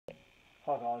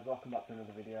Hi guys, welcome back to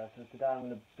another video. So today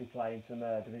I'm going to be playing some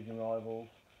division rivals.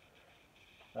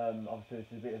 Obviously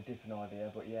this is a bit of a different idea,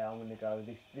 but yeah, I'm going to go,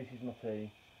 this is my team.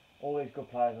 All these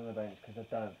good players on the bench because I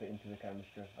don't fit into the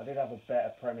chemistry. I did have a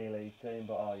better Premier League team,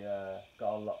 but I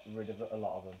got rid of a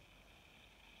lot of them.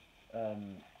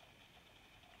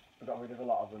 I got rid of a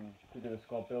lot of them to do a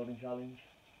squad building challenge.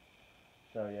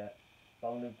 So yeah,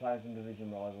 but I'm going to be playing some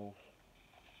division rivals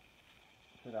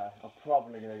today. I'm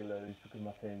probably going to lose because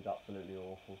my team's absolutely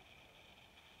awful.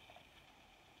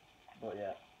 But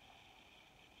yeah.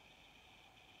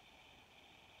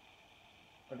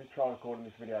 I did try recording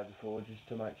this video before just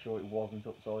to make sure it wasn't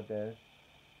upside down.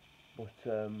 But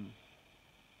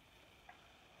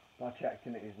I checked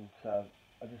and it isn't, so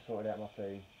I just sorted out my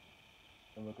team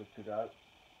and we're good to go.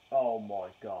 Oh my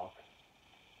god.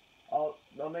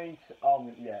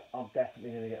 Yeah, I'm definitely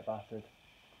going to get battered.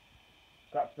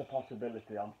 That's the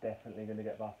possibility, I'm definitely going to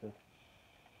get battered.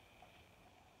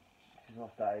 This is my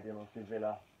stadium, obviously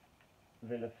Villa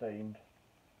themed.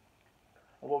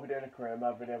 I will be doing a career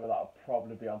mode video, but that'll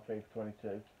probably be on FIFA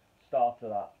 22. Start of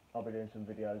that, I'll be doing some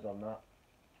videos on that.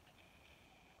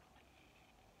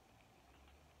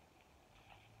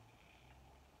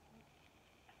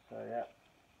 So yeah.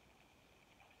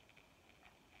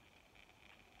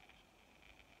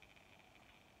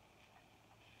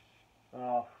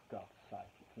 Oh, for God's sake,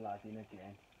 it's lagging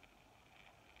again.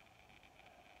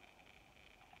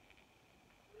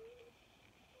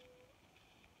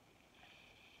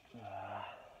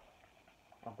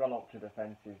 I've gone up to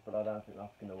defensive, but I don't think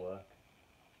that's going to work.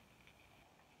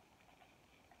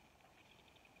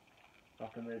 I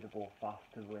have to move the ball fast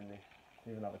to win this,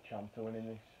 to even have a chance of winning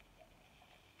this.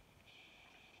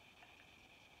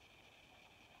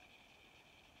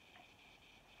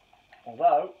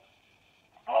 Although,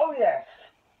 oh yes,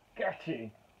 get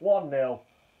in, 1-0.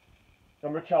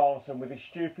 And Richarlison with his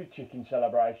stupid chicken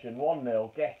celebration,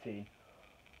 1-0, get in.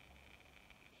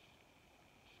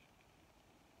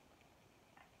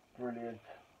 Brilliant.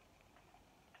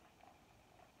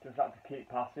 Just had to keep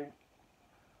passing,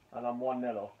 and I'm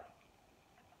 1-0 up.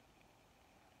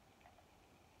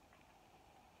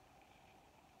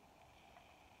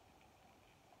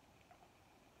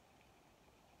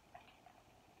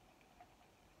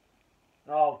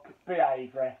 Oh,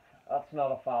 behave, ref. That's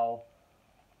not a foul.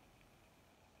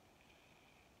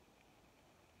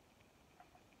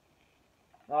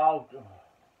 Oh,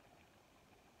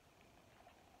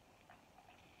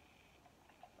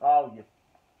 oh, you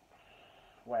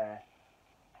swear.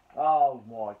 Oh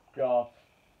my god.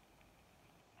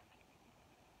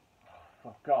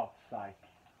 For God's sake.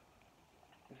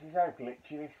 This is how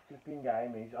glitchy this flipping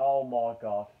game is. Oh my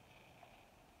god.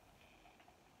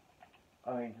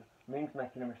 I mean, Ming's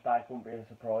making a mistake wouldn't be a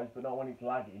surprise, but not when it's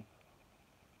lagging.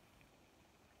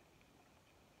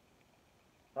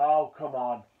 Oh, come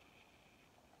on.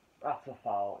 That's a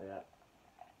foul, yeah.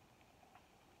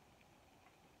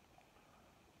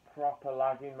 Proper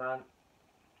lagging, man.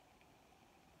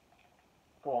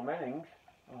 Go on, Mennings.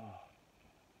 Oh.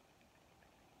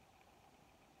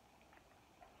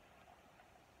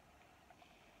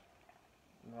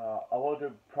 I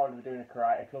would probably be doing a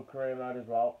karate club career mode as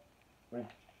well, with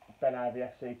Ben Ivy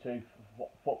FC2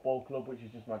 football club, which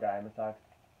is just my gamer tag.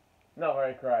 Not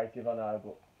very creative, I know,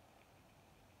 but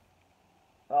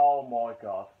oh my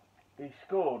god, he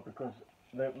scored because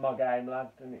my game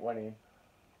lagged and it went in.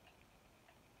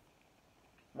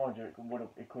 Mind you,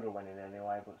 it could have went in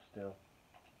anyway, but still,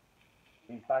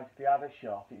 he's basically had a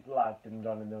shot, it's lagged and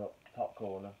gone in the top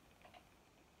corner.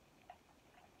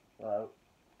 So,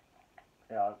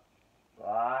 yeah.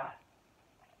 I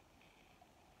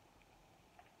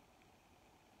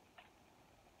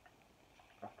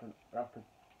have to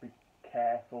be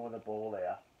careful with the ball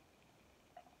here.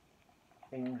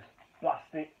 Ings,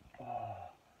 blast it. Oh.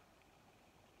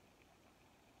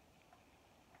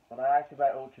 What I hate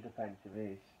about ultra defensive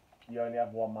is you only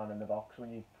have one man in the box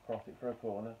when you cross it for a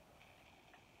corner.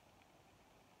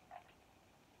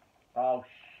 Oh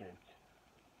shoot.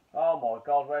 Oh my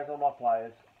god, where's all my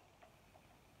players?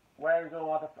 Where is all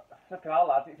my flipping hell,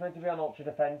 lads, it's meant to be on ultra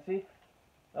defensive.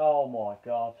 Oh my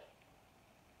god.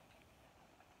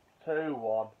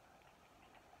 2-1.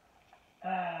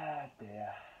 Ah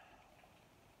dear.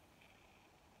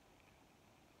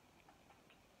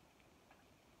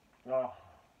 Oh,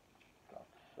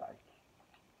 God's sake.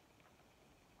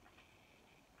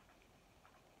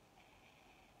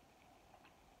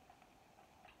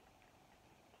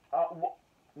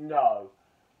 No,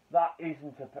 that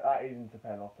isn't a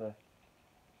penalty.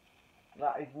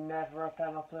 That is never a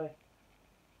penalty.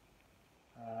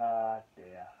 Ah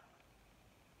dear.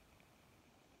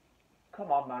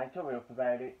 Come on, mate, hurry up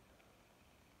about it.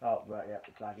 Oh, right, yeah,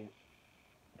 it's lagging.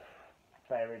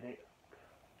 Buried it.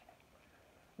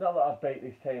 Not that I've beat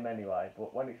this team anyway,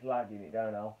 but when it's lagging, it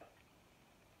don't help.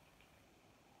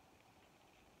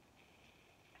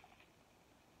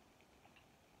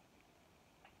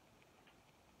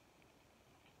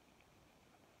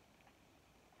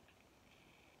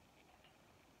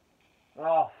 Oh,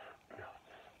 God.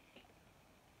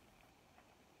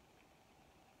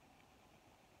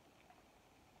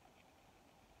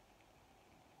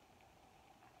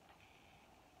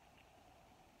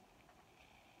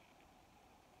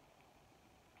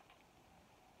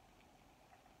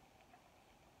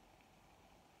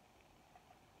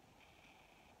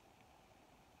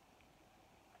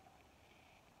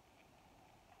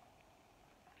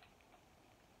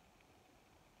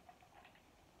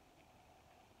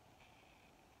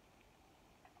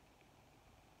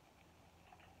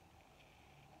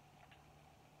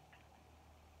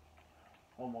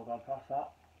 Oh my God, pass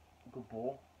that. Good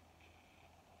ball.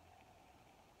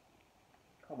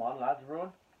 Come on, lads,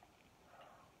 run.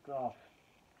 God.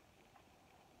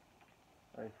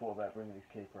 I thought about bringing his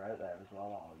keeper out there as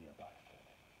well. Oh, you bastard.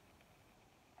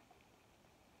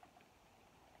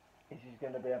 This is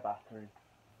going to be a battering.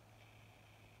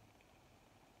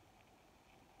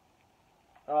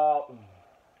 Oh.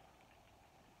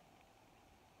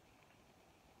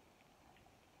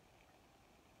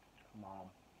 Come on.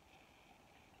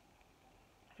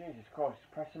 Jesus Christ,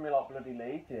 he's pressing me like bloody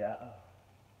Leeds here. Oh.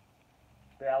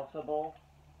 Bielsa ball.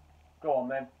 Go on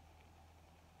then.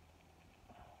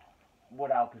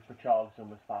 Would help if Richarlison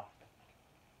was fast.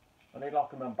 I need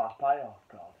like a Mbappe. Oh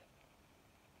God.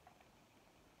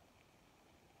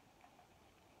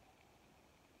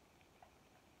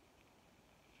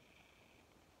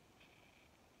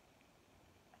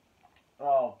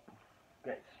 Oh,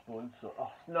 get spun. So,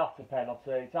 oh, it's not a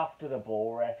penalty. It's after the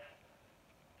ball, ref.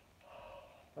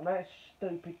 The amount of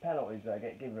stupid penalties that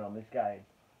get given on this game.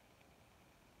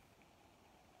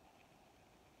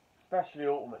 Especially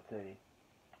Ultimate Team.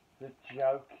 It's a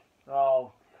joke.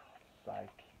 Oh, God's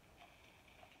sake.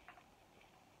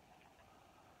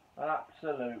 An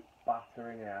absolute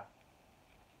battering here.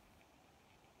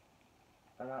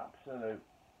 An absolute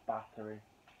battering.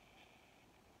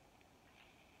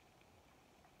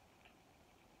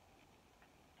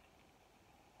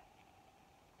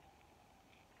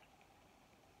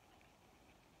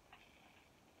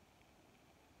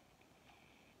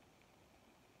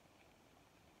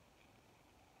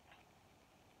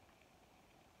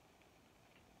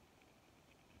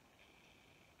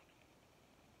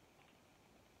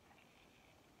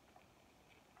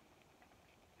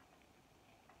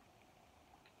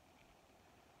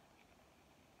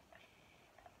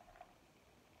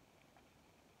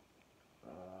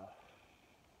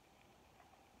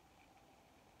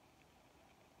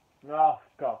 Oh,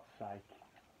 for God's sake.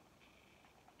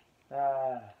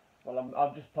 Well,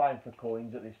 I'm just playing for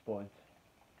coins at this point.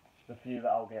 The few that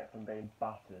I'll get from being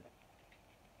battered.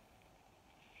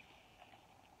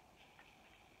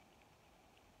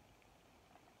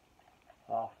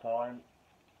 Half time.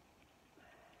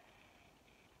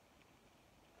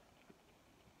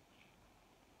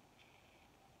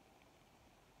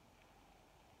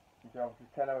 So obviously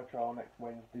 10-hour trial next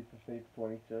Wednesday for FIFA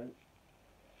 22.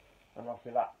 And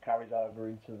obviously that carries over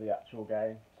into the actual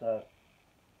game. So,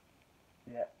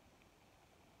 yeah.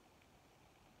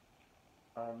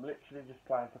 I'm literally just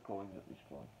playing for coins at this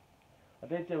point. I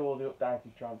did do all the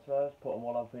updated transfers, put them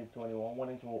all on FIFA 21,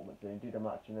 went into Ultimate Team, did a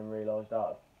match and then realised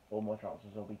that all my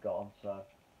transfers will be gone. So,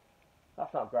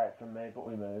 that's not great for me, but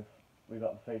we move. We've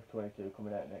got the FIFA 22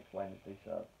 coming out next Wednesday,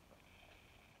 so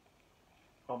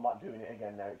I'm not doing it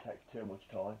again now, it takes too much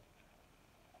time.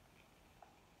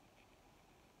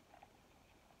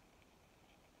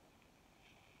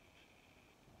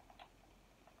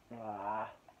 Ah.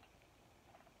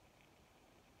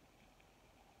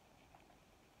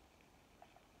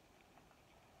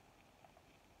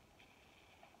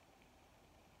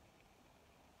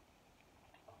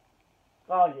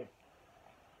 Oh, you.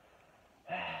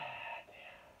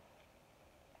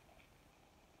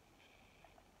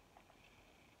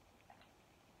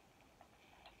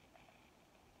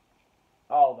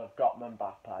 Oh, they've got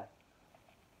Mbappe.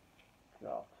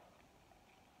 God.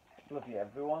 Bloody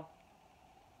everyone.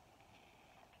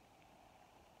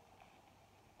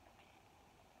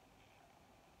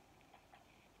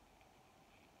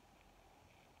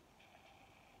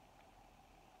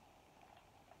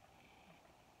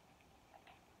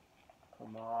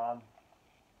 Come on.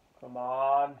 Come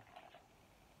on.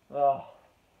 Oh.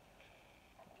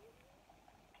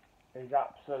 He's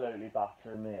absolutely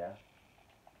battering me here.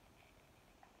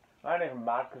 I ain't even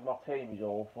mad because my team is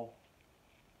awful.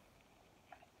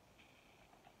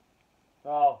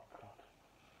 Oh, God.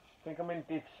 I think I'm in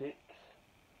Div 6.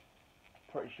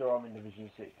 Pretty sure I'm in Division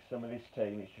 6. Some of this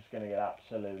team is just going to get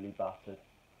absolutely battered.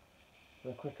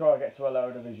 The quicker I get to a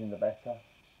lower division, the better.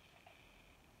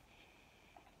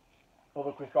 Or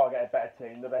the quicker I get a better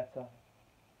team, the better.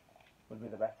 Would be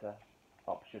the better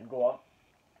option. Go on.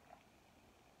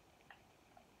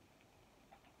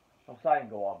 I'm saying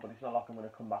go on, but it's not like I'm going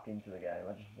to come back into the game.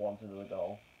 I just want another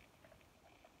goal.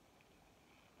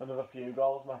 Another few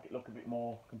goals, make it look a bit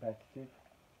more competitive.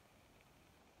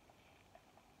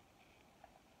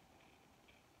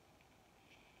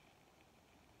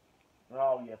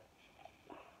 Oh, yeah.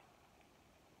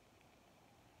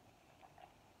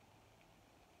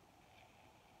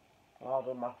 Well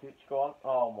done, Matic. Go on.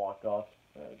 Oh, my God.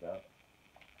 There we go.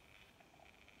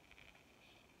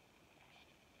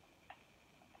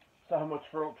 So much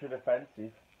for ultra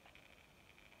defensive.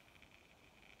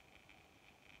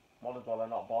 Might as well they're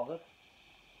not bothered.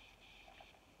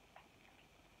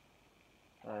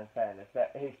 No, in fairness,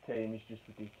 his team is just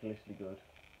ridiculously good.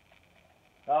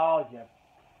 Oh, yeah.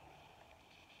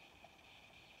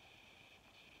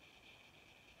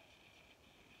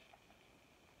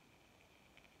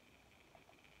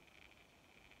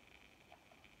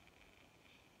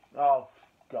 Oh,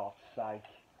 for God's sake.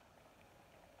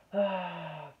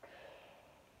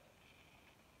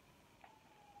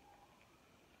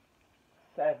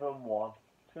 7-1.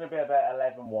 It's going to be about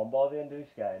 11-1 by the end of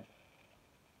this game.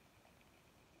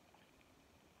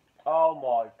 Oh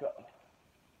my God.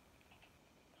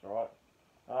 It's alright.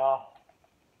 Oh.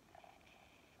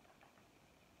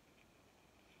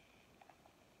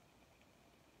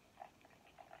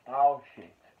 Oh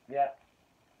shit. Yeah.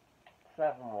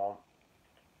 7-1.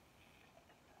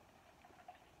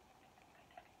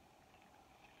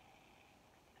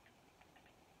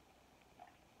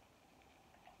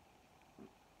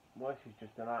 This is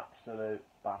just an absolute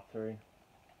battery.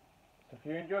 So if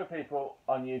you enjoy people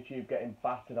on YouTube getting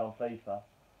battered on FIFA,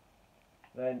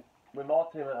 then with my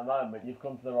team at the moment, you've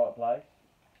come to the right place.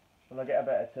 When I get a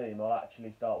better team, I'll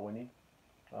actually start winning.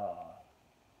 Ah.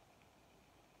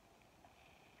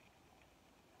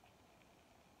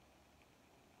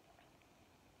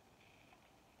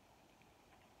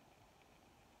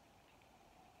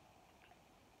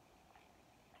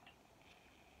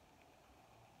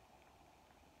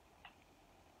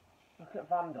 Look at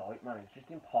Van Dijk, man. It's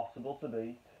just impossible to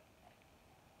beat.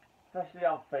 Especially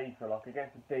on FIFA, like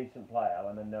against a decent player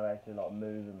and I know how to like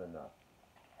move him and that.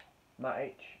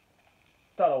 Matic.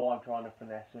 Don't know why I'm trying to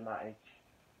finesse with Matic.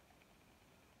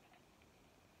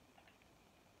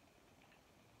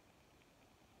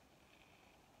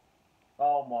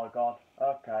 Oh my God.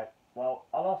 Okay. Well,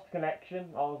 I lost connection.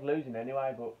 I was losing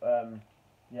anyway, but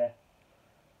yeah.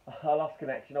 I lost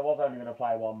connection. I was only going to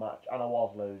play one match and I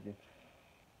was losing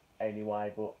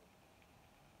anyway, but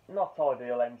not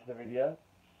ideal end to the video.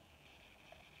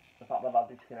 The fact that I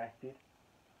disconnected.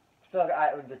 Still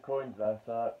got 800 coins though,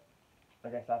 so I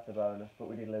guess that's a bonus, but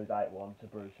we did lose 8-1 to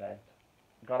Bruce out.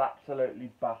 Got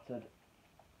absolutely battered.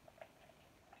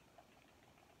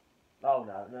 Oh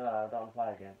no, I don't want to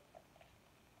play again.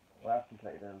 Well, I've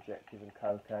completed an objective and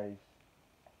Koke's...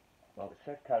 Well, it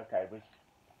said Koke was...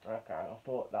 Okay, I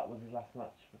thought that was his last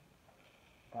match, but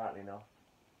apparently not.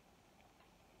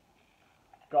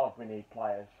 God, we need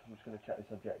players. I'm just going to check this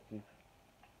objective.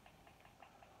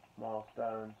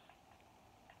 Milestones.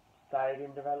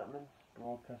 Stadium developments.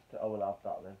 Broadcaster. Oh, we'll have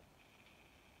that then.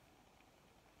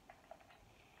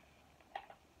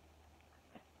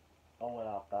 Oh, we'll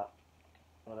have that.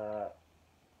 But,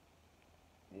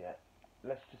 yeah.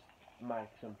 Let's just make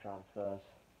some transfers.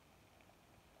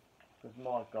 Because,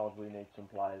 my God, we need some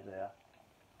players here.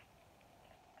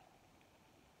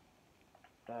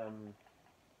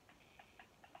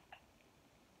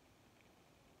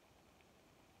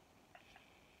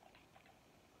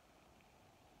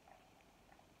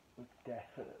 We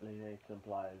definitely need some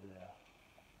players here.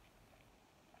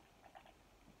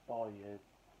 Buy you.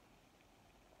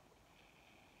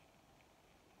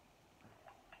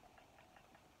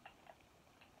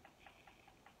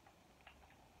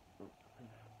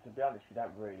 To be honest, we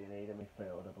don't really need a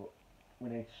midfielder, but we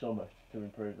need Summit to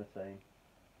improve the team.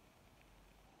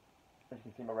 As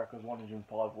you can see, my record's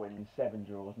 105 wins, 7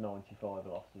 draws, 95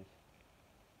 losses.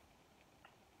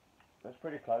 That's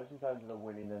pretty close in terms of the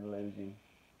winning and losing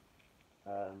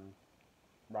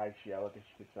ratio, I guess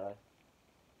you could say.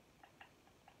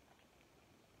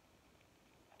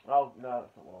 Oh, no,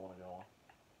 that's not what I want to go on.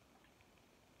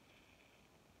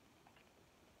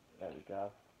 There we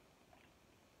go.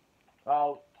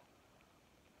 Oh,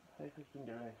 FIFA's been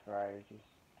doing this for ages.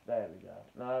 There we go.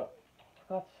 No,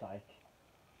 for God's sake.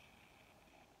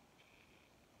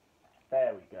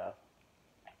 There we go.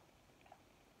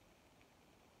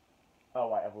 Oh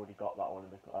wait, I've already got that one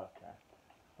in the club. Okay.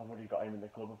 I've already got him in the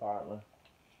club apparently.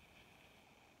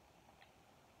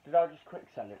 Did I just quick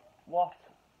sell it? What?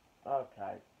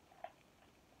 Okay.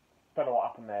 Don't know what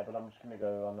happened there, but I'm just going to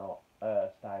go on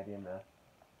that stadium there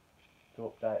to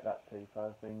update that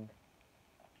FIFA thing.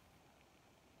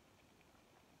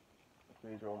 So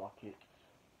these are all my kits.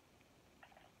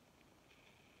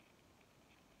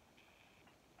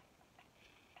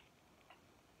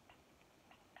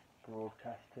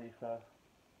 Broadcast FIFA.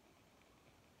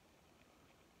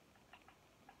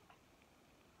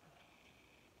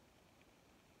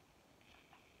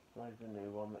 Where's the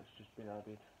new one that's just been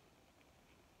added?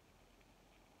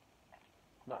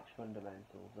 Match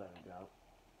fundamentals, there we go.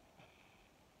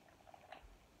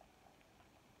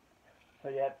 So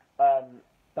yeah,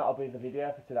 that'll be the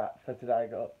video for today,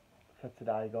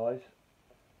 guys.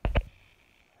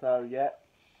 So yeah,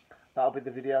 that'll be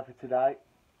the video for today.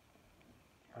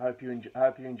 I hope you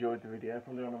enjoyed the video.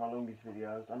 Probably one of my longest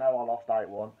videos. I know I lost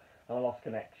 8-1 and I lost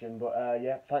connection, but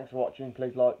yeah, thanks for watching.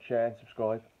 Please like, share, and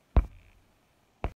subscribe.